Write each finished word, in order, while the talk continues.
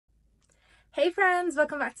Hey friends,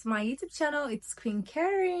 welcome back to my YouTube channel. It's Queen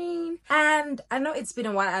Karen, and I know it's been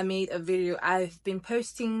a while I made a video. I've been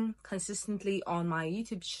posting consistently on my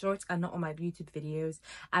YouTube shorts and not on my YouTube videos.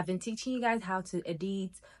 I've been teaching you guys how to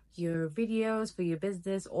edit your videos for your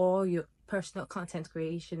business or your personal content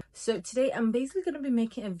creation. So today I'm basically going to be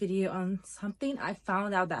making a video on something I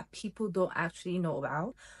found out that people don't actually know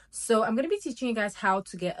about. So I'm going to be teaching you guys how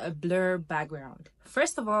to get a blur background.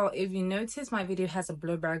 First of all, if you notice my video has a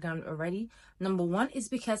blur background already, number one is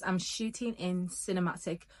because I'm shooting in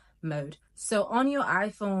cinematic mode. So on your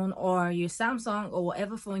iPhone or your Samsung or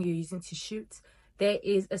whatever phone you're using to shoot, there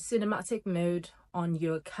is a cinematic mode on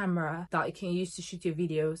your camera that you can use to shoot your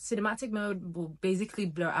video. Cinematic mode will basically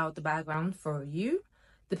blur out the background for you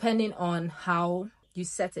depending on how you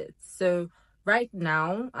set it. So right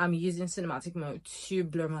now I'm using cinematic mode to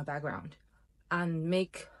blur my background and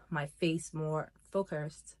make my face more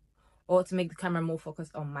focused, or to make the camera more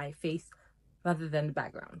focused on my face rather than the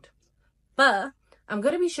background. But I'm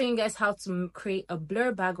going to be showing you guys how to create a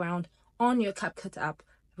blur background on your CapCut app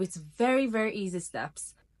with very easy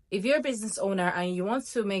steps. If you're a business owner and you want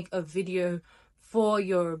to make a video for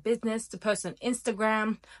your business to post on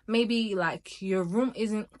Instagram, maybe like your room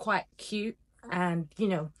isn't quite cute and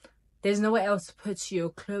there's nowhere else to put your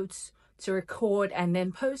clothes to record and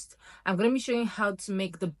then post, I'm going to be showing you how to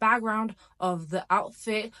make the background of the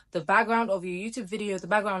outfit, the background of your YouTube video, the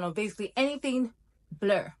background of basically anything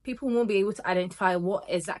blur. People won't be able to identify what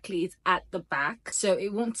exactly is at the back, so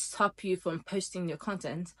it won't stop you from posting your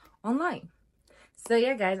content online. So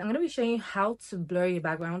yeah guys, I'm going to be showing you how to blur your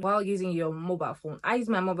background while using your mobile phone. I use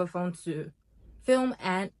my mobile phone to film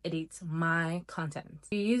and edit my content.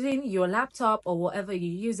 If you're using your laptop or whatever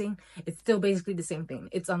you're using, it's still basically the same thing.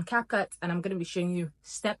 It's on CapCut and I'm going to be showing you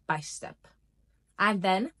step by step. And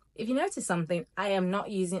then if you notice something, I am not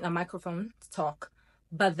using a microphone to talk,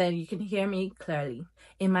 but then you can hear me clearly.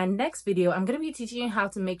 In my next video, I'm going to be teaching you how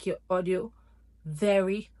to make your audio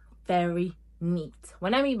very neat.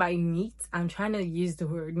 When I mean by neat, I'm trying to use the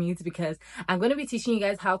word neat because I'm going to be teaching you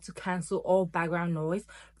guys how to cancel all background noise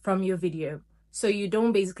from your video, so you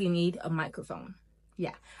don't basically need a microphone.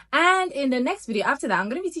 Yeah. And in the next video after that, I'm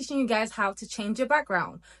going to be teaching you guys how to change your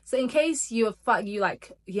background. So in case you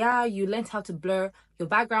learned how to blur your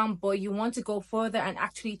background, but you want to go further and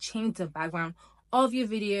actually change the background of your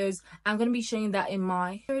videos, I'm going to be showing that in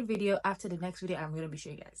my third video after the next video I'm going to be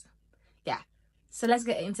showing you guys. Yeah. So let's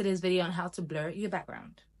get into this video on how to blur your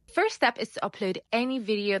background. First step is to upload any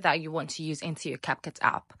video that you want to use into your CapCut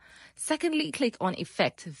app. Secondly, click on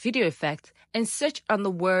Effect, Video Effect, and search on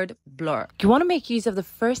the word Blur. You want to make use of the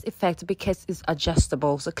first effect because it's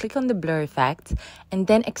adjustable. So click on the Blur effect and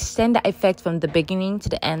then extend the effect from the beginning to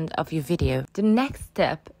the end of your video. The next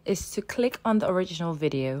step is to click on the original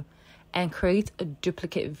video and create a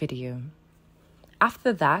duplicate video.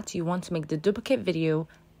 After that, you want to make the duplicate video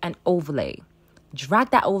an overlay. Drag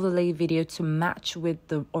that overlay video to match with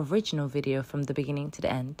the original video from the beginning to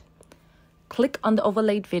the end. Click on the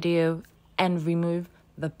overlaid video and remove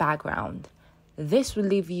the background. This will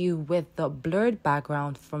leave you with the blurred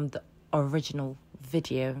background from the original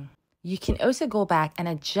video. You can also go back and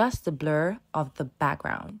adjust the blur of the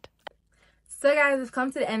background. So guys, we've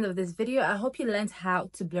come to the end of this video. I hope you learned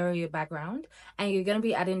how to blur your background and you're going to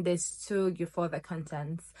be adding this to your further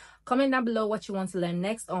contents. Comment down below what you want to learn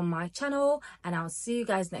next on my channel and I'll see you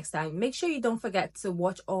guys next time. Make sure you don't forget to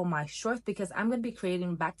watch all my shorts because I'm going to be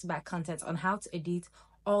creating back-to-back content on how to edit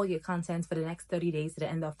all your content for the next 30 days to the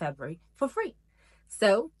end of February for free.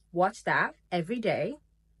 So watch that every day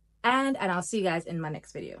and I'll see you guys in my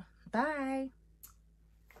next video. Bye.